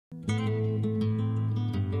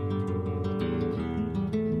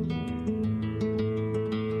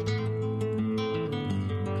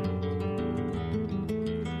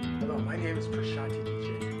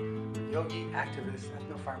activist,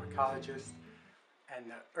 ethnopharmacologist, and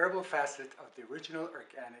the herbal facet of the original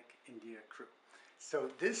organic India crew.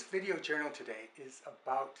 So this video journal today is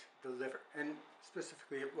about the liver, and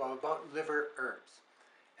specifically, well, about liver herbs.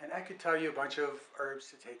 And I could tell you a bunch of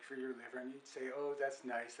herbs to take for your liver, and you'd say, oh, that's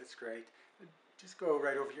nice, that's great. But just go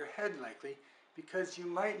right over your head likely, because you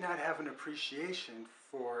might not have an appreciation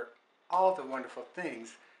for all the wonderful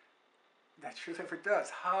things that your liver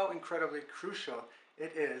does. How incredibly crucial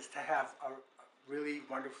it is to have a really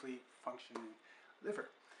wonderfully functioning liver.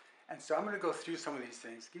 And so I'm going to go through some of these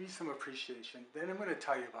things, give you some appreciation, then I'm going to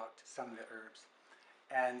tell you about some of the herbs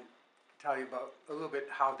and tell you about a little bit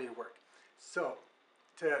how they work. So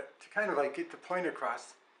to kind of like get the point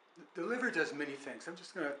across, the liver does many things. I'm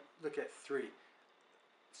just going to look at three.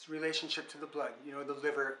 Its relationship to the blood. You know, the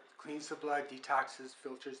liver cleans the blood, detoxes,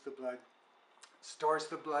 filters the blood, stores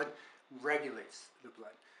the blood, regulates the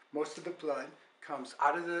blood. Most of the blood comes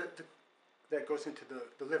out of that goes into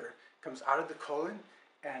the liver, comes out of the colon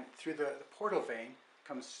and through the portal vein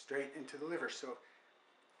comes straight into the liver. So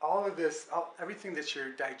all of this, everything that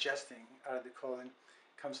you're digesting out of the colon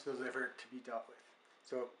comes to the liver to be dealt with.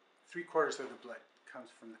 So 3/4 of the blood comes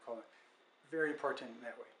from the colon. Very important in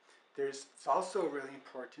that way. It's also really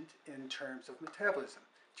important in terms of metabolism.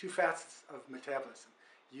 Two facets of metabolism.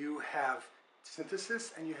 You have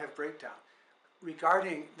synthesis and you have breakdown.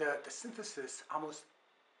 Regarding the synthesis, almost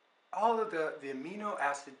all of the amino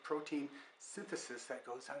acid protein synthesis that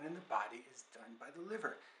goes on in the body is done by the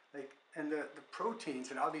liver. And the proteins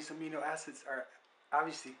and all these amino acids are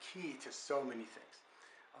obviously key to so many things.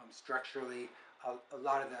 Structurally, a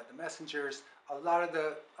lot of the messengers, a lot of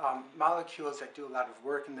the molecules that do a lot of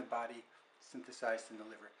work in the body synthesized in the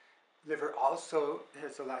liver. Liver also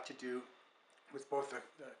has a lot to do with both the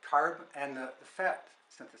carb and the fat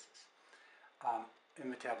synthesis in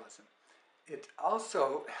metabolism. It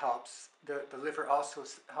also helps, the liver also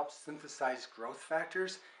helps synthesize growth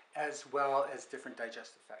factors as well as different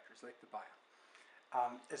digestive factors like the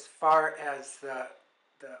bile. As far as the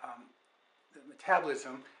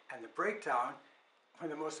metabolism and the breakdown,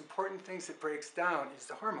 one of the most important things that breaks down is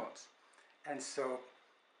the hormones. And so,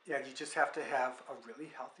 yeah, you just have to have a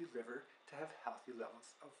really healthy liver to have healthy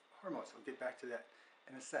levels of hormones. I'll get back to that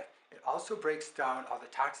in a sec. It also breaks down all the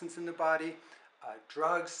toxins in the body,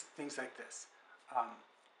 drugs, things like this.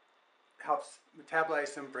 Helps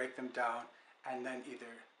metabolize them, break them down, and then either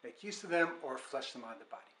make use of them or flush them out of the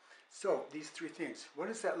body. So these three things, what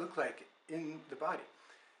does that look like in the body?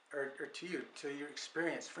 Or to you, to your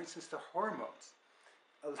experience? For instance, the hormones.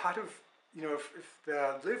 A lot of, if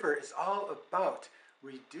the liver is all about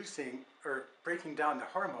reducing or breaking down the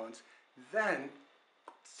hormones, then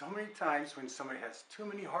so many times when somebody has too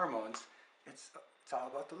many hormones, it's all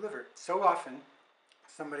about the liver. So often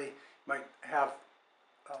somebody might have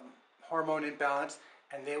hormone imbalance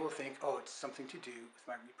and they will think, oh, it's something to do with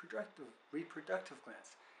my reproductive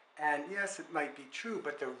glands. And yes, it might be true,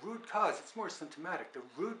 but the root cause, it's more symptomatic. The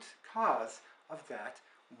root cause of that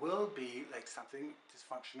will be like something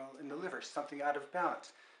dysfunctional in the liver, something out of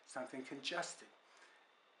balance, something congested.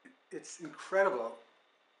 It's incredible.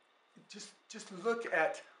 Just look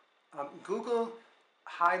at, Google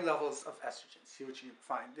high levels of estrogen, see what you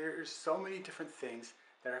find. There are so many different things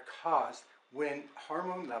that are caused when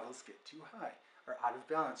hormone levels get too high or out of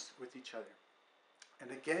balance with each other.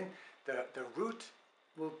 And again, the root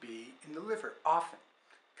will be in the liver often.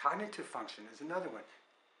 Cognitive function is another one.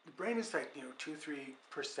 The brain is like 2-3%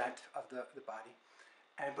 of the body,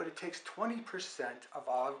 but it takes 20% of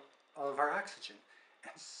all of our oxygen.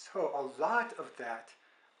 And so a lot of that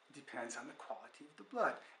depends on the quality of the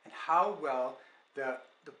blood and how well the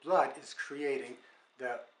blood is creating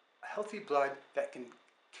the healthy blood that can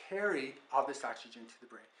carry all this oxygen to the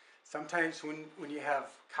brain. Sometimes when you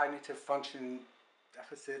have cognitive function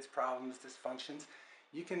deficits, problems, dysfunctions,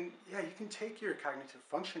 you can take your cognitive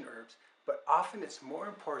function herbs, but often it's more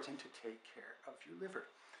important to take care of your liver.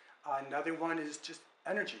 Another one is just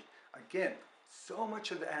energy. Again, so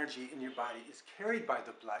much of the energy in your body is carried by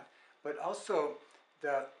the blood, but also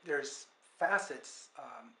there's facets,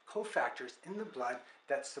 cofactors in the blood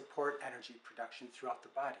that support energy production throughout the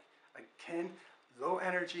body. Again, low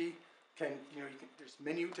energy there's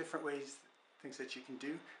many different ways, things that you can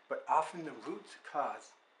do, but often the root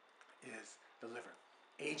cause is the liver.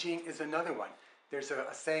 Aging is another one. There's a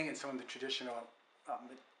saying in some of the traditional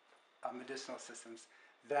medicinal systems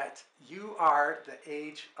that you are the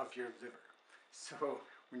age of your liver. So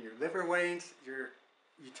when your liver wanes,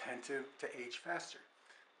 you tend to age faster.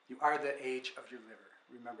 You are the age of your liver.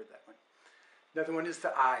 Remember that one. Another one is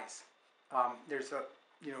the eyes. There's a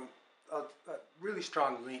really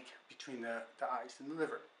strong link between the eyes and the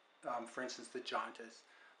liver. for instance, the jaundice,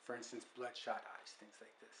 for instance, bloodshot eyes, things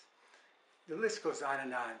like this. The list goes on,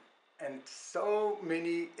 and so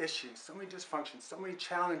many issues, so many dysfunctions, so many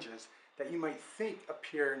challenges that you might think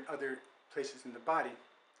appear in other places in the body,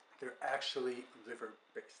 they're actually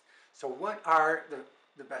liver-based. So what are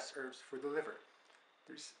the best herbs for the liver?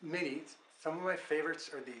 There's many. Some of my favorites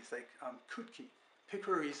are these, like kutki,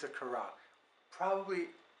 picorizza kara. Probably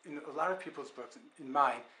in a lot of people's books, in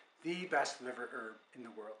mine, the best liver herb in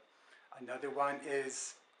the world. Another one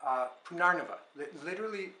is punarnava.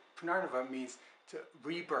 Literally, punarnava means to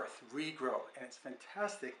rebirth, regrow, and it's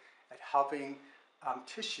fantastic at helping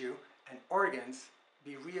tissue and organs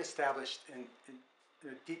be reestablished in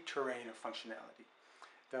a deep terrain of functionality.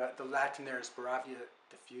 The Latin there is Boravia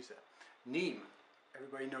diffusa. Neem,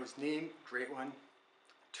 everybody knows neem, great one.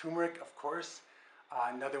 Turmeric, of course.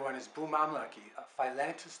 Another one is Bumamlaki,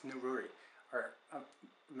 Phyllanthus neruri, or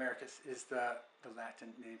Americus is the Latin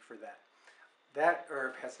name for that. That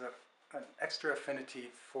herb has an extra affinity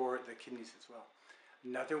for the kidneys as well.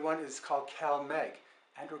 Another one is called Calmeg,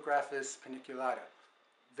 Andrographis paniculata.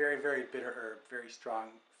 Very, very bitter herb, very strong,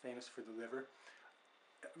 famous for the liver.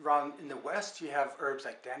 Around in the west, you have herbs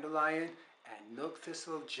like dandelion and milk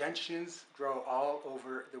thistle. Gentians grow all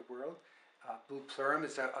over the world. Blue plurum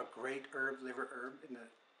is a great herb, liver herb in the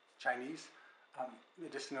Chinese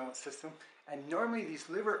medicinal system. And normally these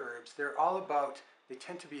liver herbs, they're all about, they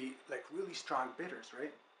tend to be like really strong bitters,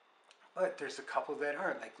 right? But there's a couple that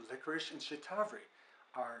aren't, like licorice and shatavari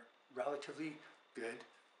are relatively good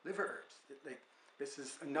liver herbs. This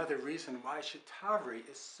is another reason why shatavari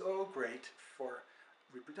is so great for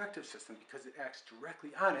reproductive system, because it acts directly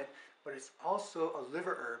on it, but it's also a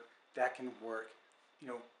liver herb that can work,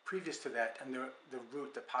 previous to that, and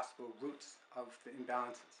the possible roots of the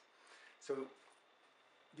imbalances. So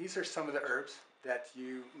these are some of the herbs that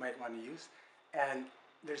you might want to use, and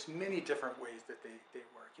there's many different ways that they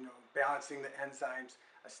work. Balancing the enzymes,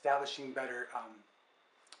 establishing better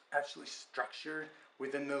actually structure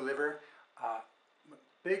within the liver.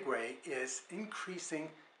 Big way is increasing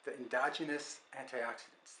the endogenous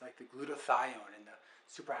antioxidants like the glutathione and the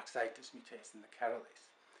superoxide dismutase and the catalase.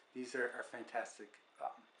 These are fantastic.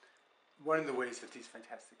 One of the ways that these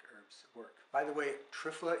fantastic herbs work. By the way,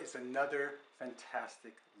 triphala is another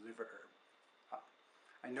fantastic liver herb.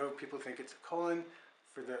 I know people think it's a colon.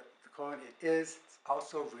 For the colon, it is. It's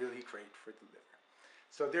also really great for the liver.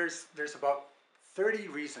 So there's about 30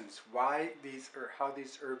 reasons why these or how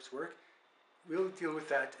these herbs work. We'll deal with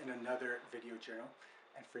that in another video journal.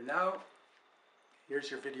 And for now,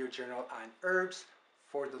 here's your video journal on herbs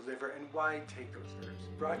for the liver and why take those herbs.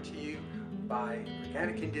 Brought to you by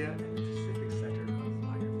Organic India and the Pacific Center of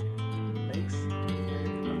Ayurveda. Thanks.